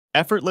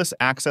Effortless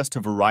access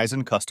to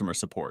Verizon customer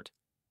support.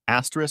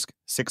 Asterisk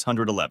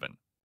 611.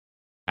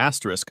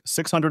 Asterisk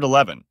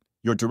 611,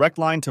 your direct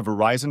line to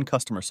Verizon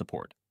customer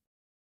support.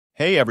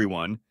 Hey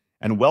everyone,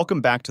 and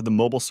welcome back to the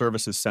Mobile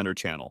Services Center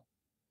channel.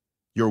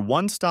 Your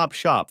one-stop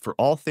shop for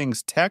all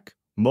things tech,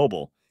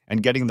 mobile,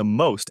 and getting the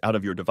most out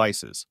of your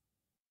devices.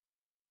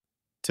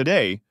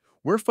 Today,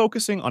 we're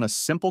focusing on a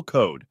simple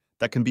code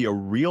that can be a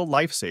real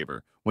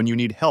lifesaver when you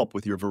need help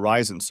with your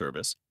Verizon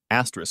service,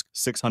 asterisk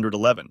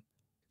 611.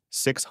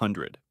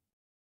 600.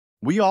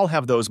 We all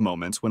have those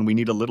moments when we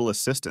need a little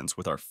assistance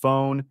with our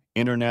phone,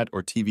 internet,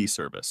 or TV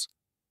service.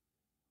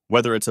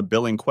 Whether it's a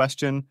billing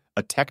question,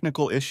 a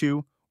technical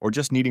issue, or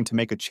just needing to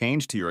make a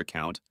change to your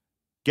account,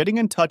 getting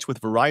in touch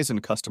with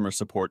Verizon customer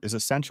support is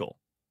essential.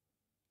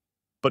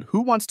 But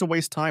who wants to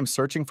waste time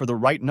searching for the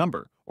right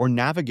number or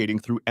navigating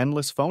through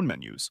endless phone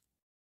menus?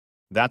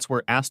 That's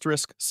where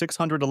asterisk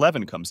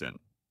 611 comes in.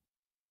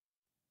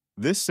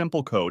 This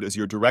simple code is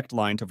your direct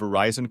line to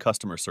Verizon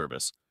customer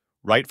service,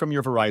 right from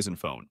your Verizon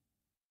phone.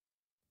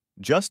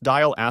 Just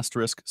dial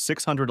asterisk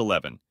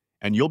 611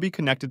 and you'll be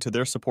connected to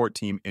their support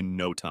team in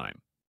no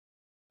time.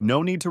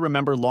 No need to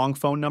remember long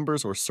phone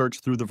numbers or search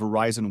through the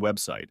Verizon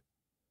website.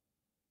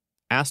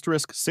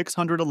 Asterisk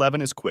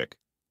 611 is quick,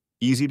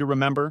 easy to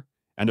remember,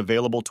 and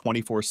available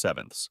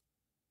 24/7.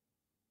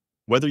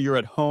 Whether you're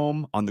at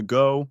home, on the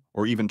go,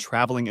 or even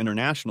traveling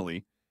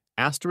internationally,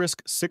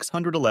 asterisk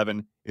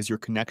 611 is your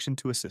connection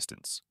to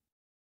assistance.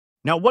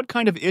 Now, what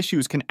kind of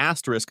issues can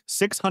asterisk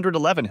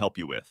 611 help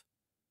you with?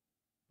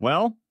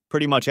 Well,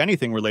 pretty much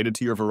anything related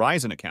to your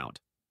Verizon account.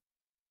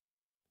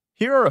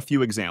 Here are a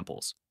few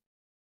examples.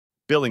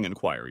 Billing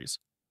inquiries.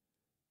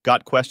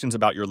 Got questions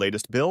about your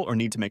latest bill or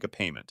need to make a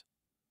payment?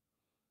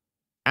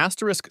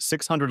 Asterisk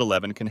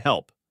 611 can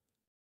help.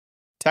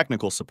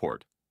 Technical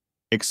support.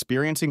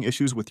 Experiencing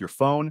issues with your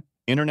phone,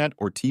 internet,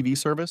 or TV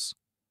service?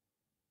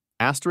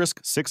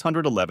 Asterisk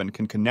 611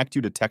 can connect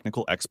you to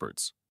technical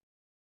experts.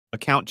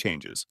 Account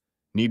changes.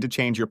 Need to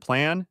change your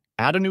plan,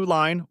 add a new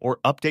line, or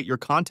update your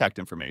contact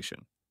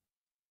information?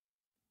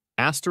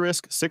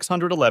 Asterisk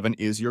 611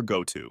 is your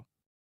go-to.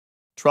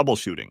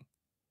 Troubleshooting.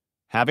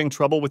 Having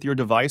trouble with your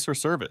device or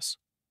service?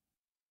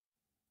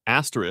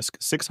 Asterisk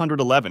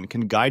 611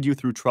 can guide you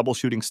through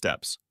troubleshooting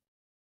steps.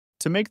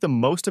 To make the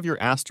most of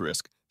your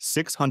asterisk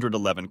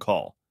 611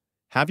 call,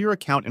 have your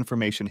account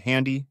information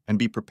handy and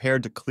be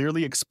prepared to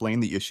clearly explain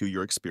the issue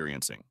you're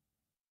experiencing.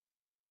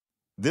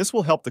 This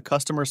will help the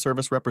customer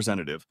service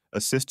representative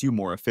assist you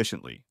more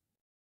efficiently.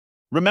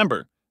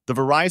 Remember, the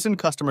Verizon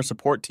customer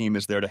support team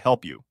is there to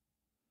help you.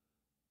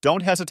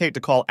 Don't hesitate to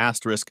call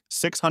asterisk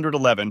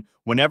 611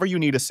 whenever you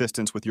need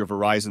assistance with your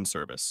Verizon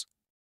service.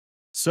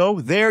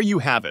 So there you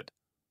have it.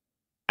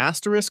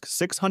 Asterisk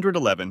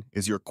 611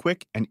 is your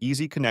quick and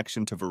easy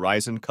connection to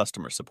Verizon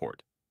customer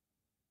support.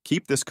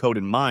 Keep this code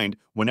in mind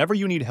whenever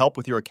you need help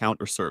with your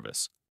account or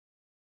service.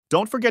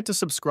 Don't forget to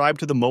subscribe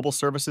to the Mobile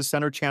Services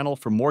Center channel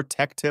for more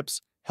tech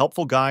tips,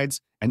 helpful guides,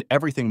 and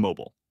everything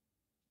mobile.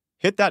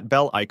 Hit that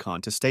bell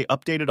icon to stay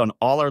updated on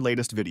all our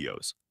latest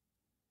videos.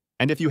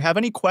 And if you have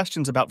any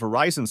questions about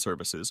Verizon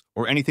services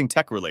or anything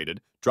tech-related,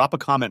 drop a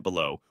comment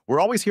below. We're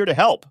always here to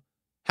help.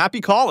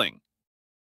 Happy calling!